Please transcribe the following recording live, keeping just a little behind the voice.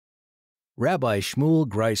Rabbi Shmuel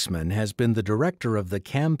Greisman has been the director of the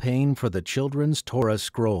Campaign for the Children's Torah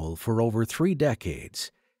Scroll for over 3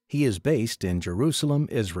 decades. He is based in Jerusalem,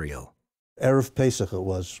 Israel. Erev Pesach it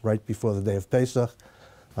was, right before the day of Pesach.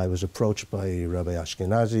 I was approached by Rabbi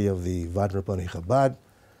Ashkenazi of the Vad Rabbani Chabad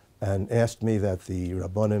and asked me that the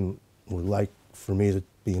Rabbanim would like for me to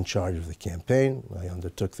be in charge of the campaign. I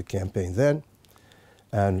undertook the campaign then,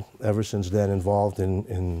 and ever since then involved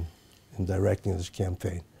in directing this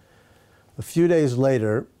campaign. A few days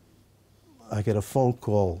later, I get a phone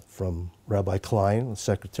call from Rabbi Klein, the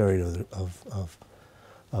secretary of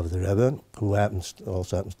the Rebe, who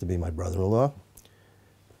also happens to be my brother-in-law.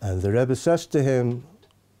 And the Rebbe says to him,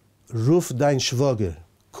 Ruf dein Schwager,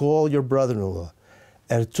 call your brother-in-law.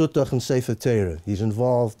 Tutach in Sefer Torah. He's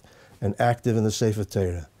involved and active in the Sefer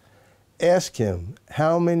Torah. Ask him,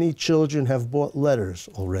 how many children have bought letters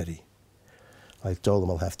already? I told him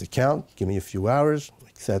I'll have to count, give me a few hours. I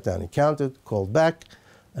sat down and counted, called back,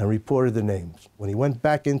 and reported the names. When he went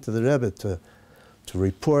back into the Rebbe to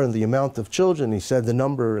report on the amount of children, he said the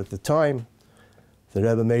number at the time the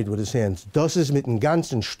Rebbe made with his hands. Das ist mit dem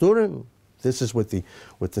ganzen Sturm. This is with the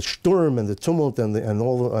Sturm and the tumult and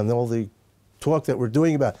all the talk that we're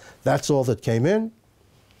doing about. That's all that came in.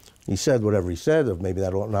 He said whatever he said, or maybe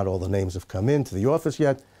not all the names have come into the office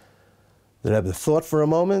yet. The Rebbe thought for a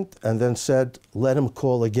moment and then said, let him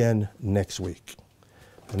call again next week.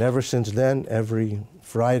 And ever since then, every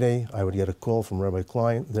Friday, I would get a call from Rabbi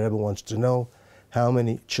Klein. The Rebbe wants to know how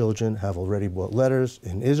many children have already bought letters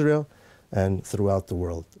in Israel and throughout the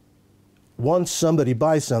world. Once somebody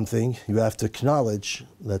buys something, you have to acknowledge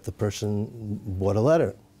that the person bought a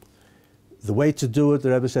letter. The way to do it, the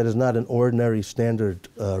Rebbe said, is not an ordinary standard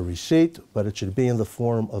receipt, but it should be in the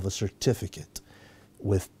form of a certificate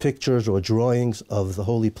with pictures or drawings of the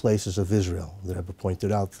holy places of Israel. The Rebbe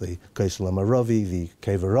pointed out the Kaisel HaMaravi, the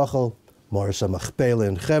Kever Rachel, Maris HaMachpelah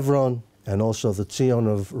in Hebron, and also the Tzion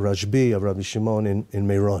of Rashbi, of Rabbi Shimon in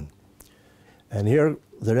Meron. And here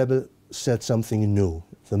the Rebbe said something new.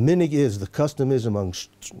 The minig is, the custom is amongst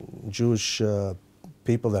Jewish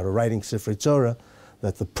people that are writing Sifrei Torah,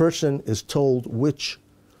 that the person is told which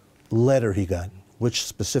letter he got, which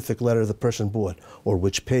specific letter the person bought, or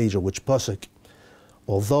which page, or which pasuk.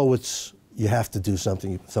 Although you have to do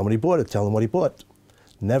something, somebody bought it, tell them what he bought.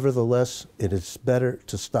 Nevertheless, it is better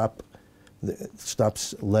to stop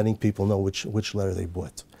letting people know which letter they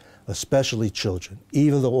bought, especially children.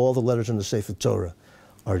 Even though all the letters in the Sefer Torah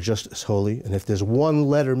are just as holy, and if there's one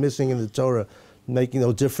letter missing in the Torah, making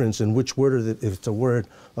no difference in which word, if it's a word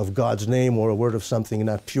of God's name or a word of something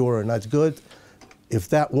not pure or not good, if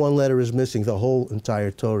that one letter is missing, the whole entire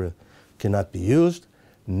Torah cannot be used.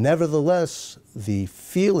 Nevertheless, the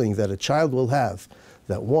feeling that a child will have,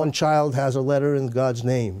 that one child has a letter in God's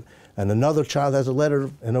name, and another child has a letter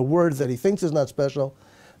in a word that he thinks is not special,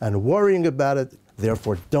 and worrying about it,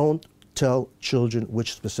 therefore don't tell children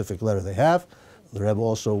which specific letter they have. The Rebbe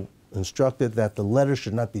also instructed that the letter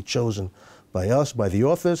should not be chosen by us, by the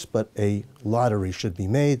office, but a lottery should be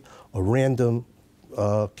made, a random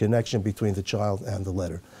connection between the child and the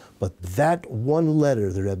letter. But that one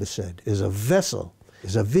letter, the Rebbe said, is a vessel,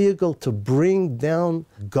 is a vehicle to bring down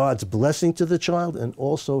God's blessing to the child and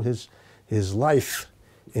also his life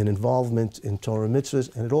in involvement in Torah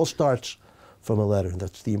mitzvahs. And it all starts from a letter.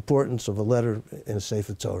 That's the importance of a letter in a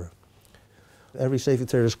Sefer Torah. Every Sefer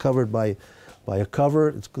Torah is covered by a cover.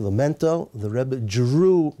 It's the mento. The Rebbe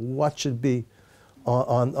drew what should be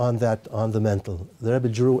on the mento. The Rebbe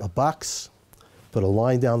drew a box, put a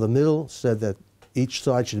line down the middle, said that each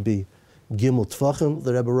side should be gimel tfachim.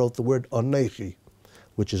 The Rebbe wrote the word anechi,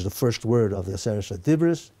 which is the first word of the Aseret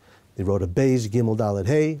Dibros. He wrote a beis gimel dalet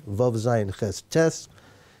hey, vav zayin ches tes.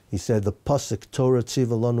 He said the pasuk Torah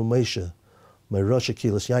tziva lanu Moshe, me'rosh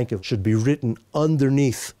Kilas Yankiv, should be written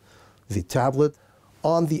underneath the tablet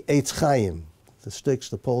on the Eitz Chaim. The sticks,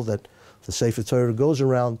 the pole that the Sefer Torah goes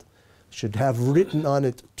around, should have written on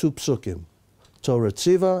it 2 psukim, Torah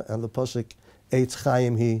tziva and the pasuk Eitz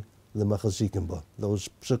Chaim hi l'machazikim ba. Those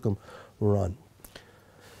psukim were on.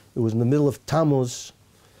 It was in the middle of Tammuz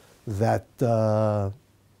that I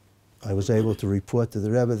was able to report to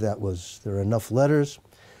the Rebbe that there are enough letters.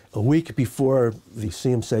 A week before the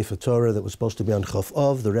Siyum Sefer Torah that was supposed to be on Chaf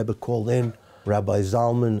Av, the Rebbe called in Rabbi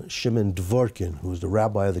Zalman Shimon Dvorkin, who was the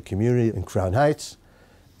rabbi of the community in Crown Heights,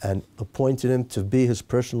 and appointed him to be his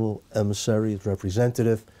personal emissary,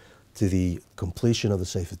 representative to the completion of the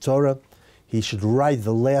Sefer Torah. He should write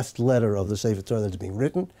the last letter of the Sefer Torah that's being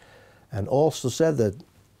written, and also said that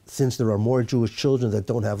since there are more Jewish children that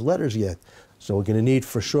don't have letters yet, so we're going to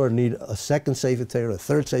for sure need a second Sefer Torah, a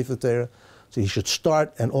third Sefer Torah. So he should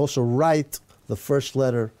start and also write the first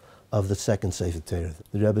letter of the second Sefer Torah.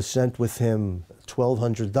 The Rebbe sent with him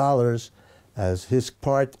 $1,200 as his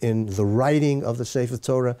part in the writing of the Sefer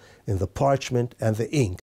Torah, in the parchment and the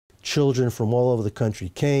ink. Children from all over the country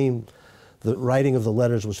came. The writing of the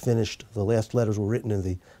letters was finished. The last letters were written in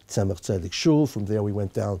the Tzemach Tzedek Shul. From there we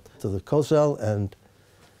went down to the Kosel and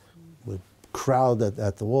the crowd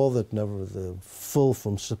at the wall that never, full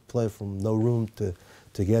from no room to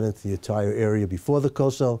get into the entire area before the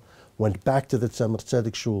Kosel. Went back to the Tzemach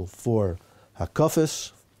Tzedek Shul for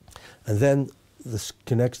Hakafis, and then this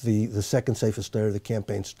connects the second Sefer Torah. The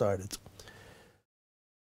campaign started.